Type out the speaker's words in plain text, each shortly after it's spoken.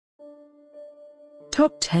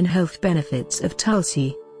Top 10 Health Benefits of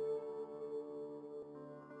Tulsi.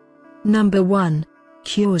 Number 1.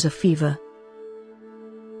 Cures a fever.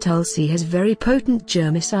 Tulsi has very potent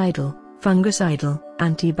germicidal, fungicidal,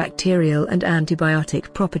 antibacterial and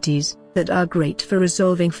antibiotic properties that are great for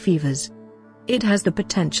resolving fevers. It has the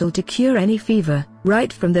potential to cure any fever,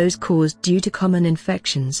 right from those caused due to common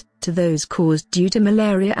infections, to those caused due to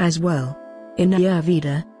malaria as well. In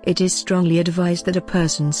Ayurveda, it is strongly advised that a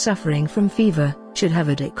person suffering from fever should have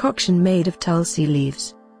a decoction made of Tulsi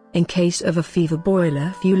leaves. In case of a fever, boil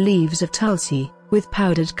a few leaves of Tulsi, with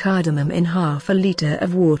powdered cardamom in half a liter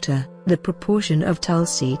of water. The proportion of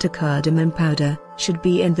Tulsi to cardamom powder should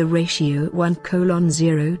be in the ratio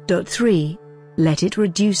 1:0.3. Let it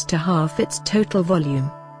reduce to half its total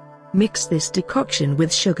volume. Mix this decoction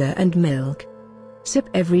with sugar and milk. Sip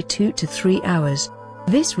every 2 to 3 hours.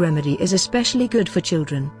 This remedy is especially good for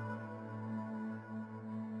children.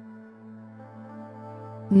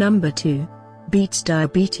 Number 2. Beats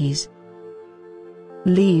diabetes.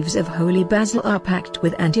 Leaves of holy basil are packed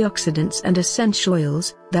with antioxidants and essential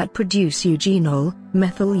oils that produce eugenol,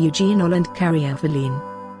 methyl-eugenol and caryophyllene.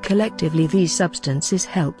 Collectively, these substances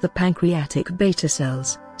help the pancreatic beta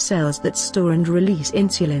cells, cells that store and release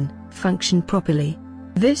insulin, function properly.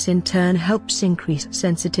 This in turn helps increase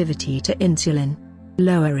sensitivity to insulin,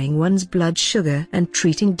 lowering one's blood sugar and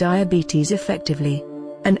treating diabetes effectively.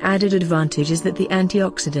 An added advantage is that the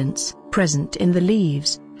antioxidants present in the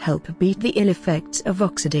leaves help beat the ill effects of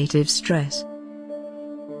oxidative stress.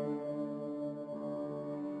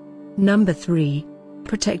 Number 3.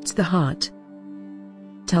 Protects the heart.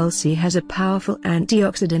 Tulsi has a powerful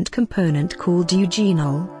antioxidant component called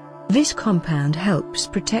eugenol. This compound helps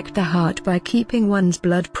protect the heart by keeping one's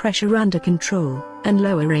blood pressure under control and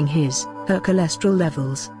lowering her cholesterol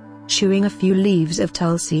levels. Chewing a few leaves of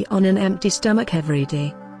Tulsi on an empty stomach every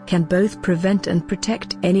day can both prevent and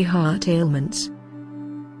protect any heart ailments.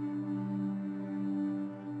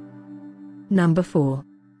 Number 4.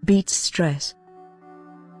 Beats stress.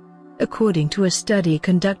 According to a study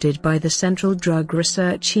conducted by the Central Drug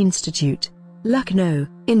Research Institute, Lucknow,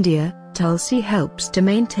 India, Tulsi helps to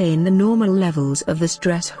maintain the normal levels of the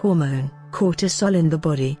stress hormone, cortisol in the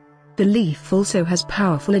body. The leaf also has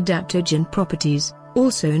powerful adaptogen properties,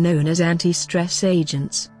 also known as anti-stress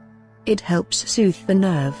agents. It helps soothe the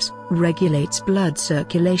nerves, regulates blood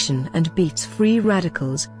circulation and beats free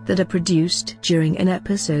radicals that are produced during an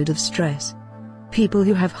episode of stress. People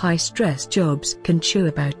who have high-stress jobs can chew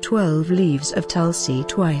about 12 leaves of Tulsi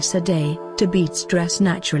twice a day to beat stress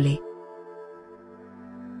naturally.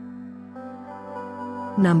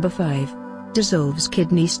 Number 5. Dissolves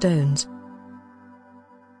kidney stones.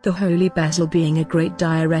 The holy basil, being a great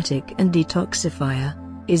diuretic and detoxifier,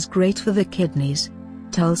 is great for the kidneys.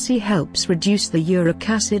 Tulsi helps reduce the uric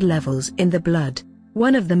acid levels in the blood.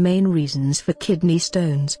 One of the main reasons for kidney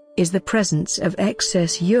stones is the presence of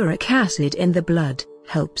excess uric acid in the blood,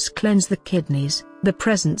 helps cleanse the kidneys. The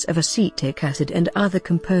presence of acetic acid and other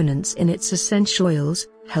components in its essential oils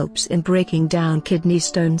helps in breaking down kidney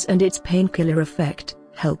stones, and its painkiller effect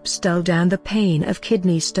helps dull down the pain of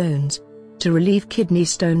kidney stones. To relieve kidney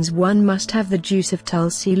stones, one must have the juice of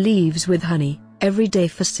Tulsi leaves with honey every day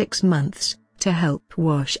for 6 months to help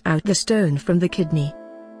wash out the stone from the kidney.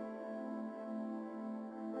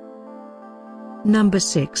 Number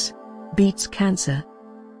 6. Beats cancer.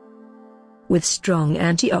 With strong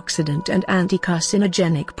antioxidant and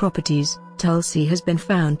anti-carcinogenic properties, Tulsi has been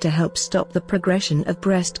found to help stop the progression of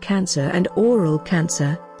breast cancer and oral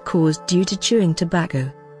cancer, caused due to chewing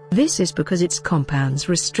tobacco. This is because its compounds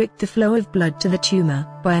restrict the flow of blood to the tumor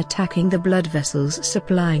by attacking the blood vessels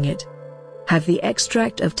supplying it. Have the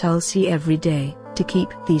extract of Tulsi every day to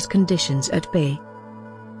keep these conditions at bay.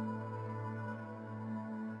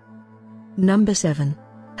 Number 7.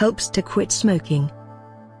 Helps to quit smoking.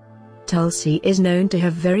 Tulsi is known to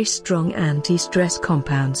have very strong anti-stress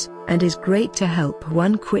compounds, and is great to help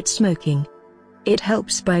one quit smoking. It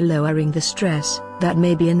helps by lowering the stress that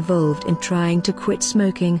may be involved in trying to quit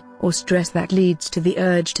smoking, or stress that leads to the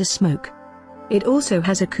urge to smoke. It also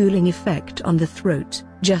has a cooling effect on the throat,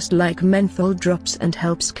 just like menthol drops, and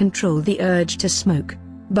helps control the urge to smoke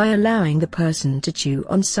by allowing the person to chew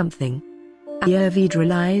on something. Ayurveda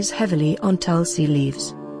relies heavily on Tulsi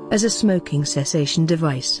leaves as a smoking cessation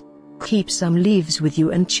device. Keep some leaves with you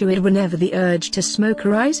and chew it whenever the urge to smoke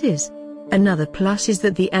arises. Another plus is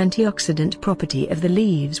that the antioxidant property of the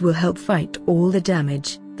leaves will help fight all the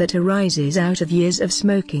damage that arises out of years of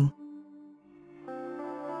smoking.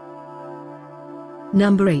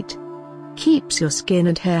 Number 8. Keeps your skin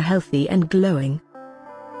and hair healthy and glowing.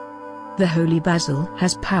 The holy basil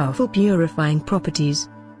has powerful purifying properties.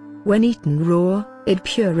 When eaten raw, It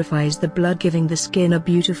purifies the blood, giving the skin a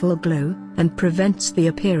beautiful glow, and prevents the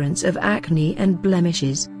appearance of acne and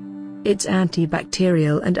blemishes. Its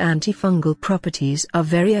antibacterial and antifungal properties are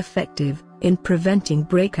very effective in preventing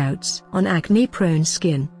breakouts on acne-prone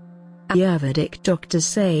skin. Ayurvedic doctors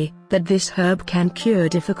say that this herb can cure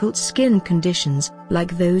difficult skin conditions,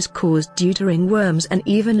 like those caused due to ringworms and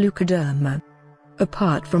even leukoderma.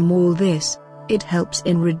 Apart from all this, it helps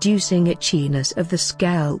in reducing itchiness of the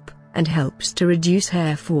scalp, and helps to reduce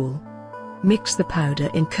hair fall. Mix the powder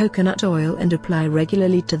in coconut oil and apply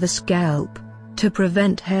regularly to the scalp, to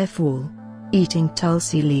prevent hair fall. Eating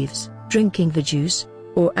Tulsi leaves, drinking the juice,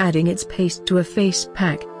 or adding its paste to a face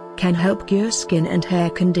pack, can help cure skin and hair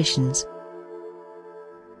conditions.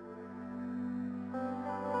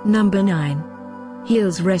 Number 9.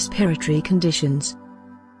 Heals respiratory conditions.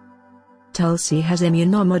 Tulsi has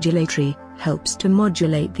immunomodulatory, helps to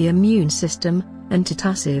modulate the immune system,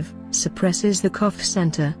 antitussive, suppresses the cough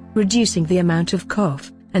center, reducing the amount of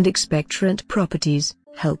cough, and expectorant properties,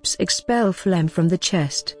 helps expel phlegm from the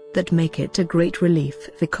chest, that make it a great relief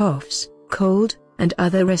for coughs, cold, and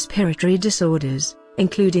other respiratory disorders,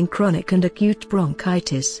 including chronic and acute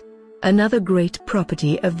bronchitis. Another great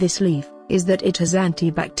property of this leaf is that it has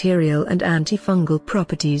antibacterial and antifungal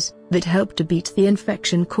properties that help to beat the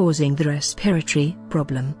infection causing the respiratory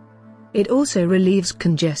problem. It also relieves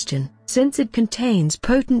congestion, since it contains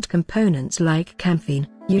potent components like camphene,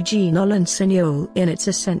 eugenol and cineol in its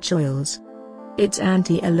essential oils. Its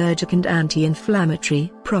anti-allergic and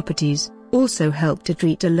anti-inflammatory properties also help to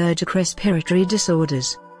treat allergic respiratory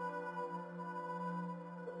disorders.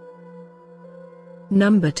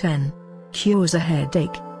 Number 10. Cures a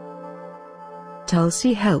headache.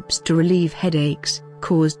 Tulsi helps to relieve headaches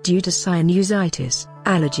caused due to sinusitis,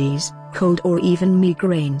 allergies, cold or even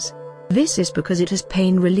migraines. This is because it has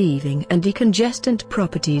pain-relieving and decongestant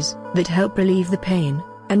properties that help relieve the pain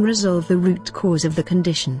and resolve the root cause of the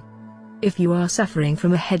condition. If you are suffering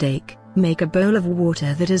from a headache, make a bowl of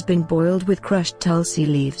water that has been boiled with crushed Tulsi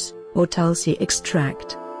leaves or Tulsi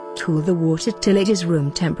extract. Cool the water till it is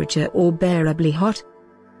room temperature or bearably hot.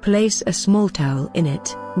 Place a small towel in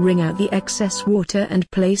it, wring out the excess water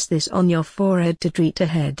and place this on your forehead to treat a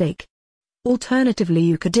headache. Alternatively,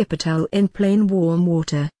 you could dip a towel in plain warm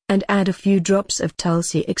water, and add a few drops of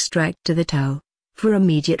Tulsi extract to the towel, for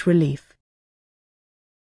immediate relief.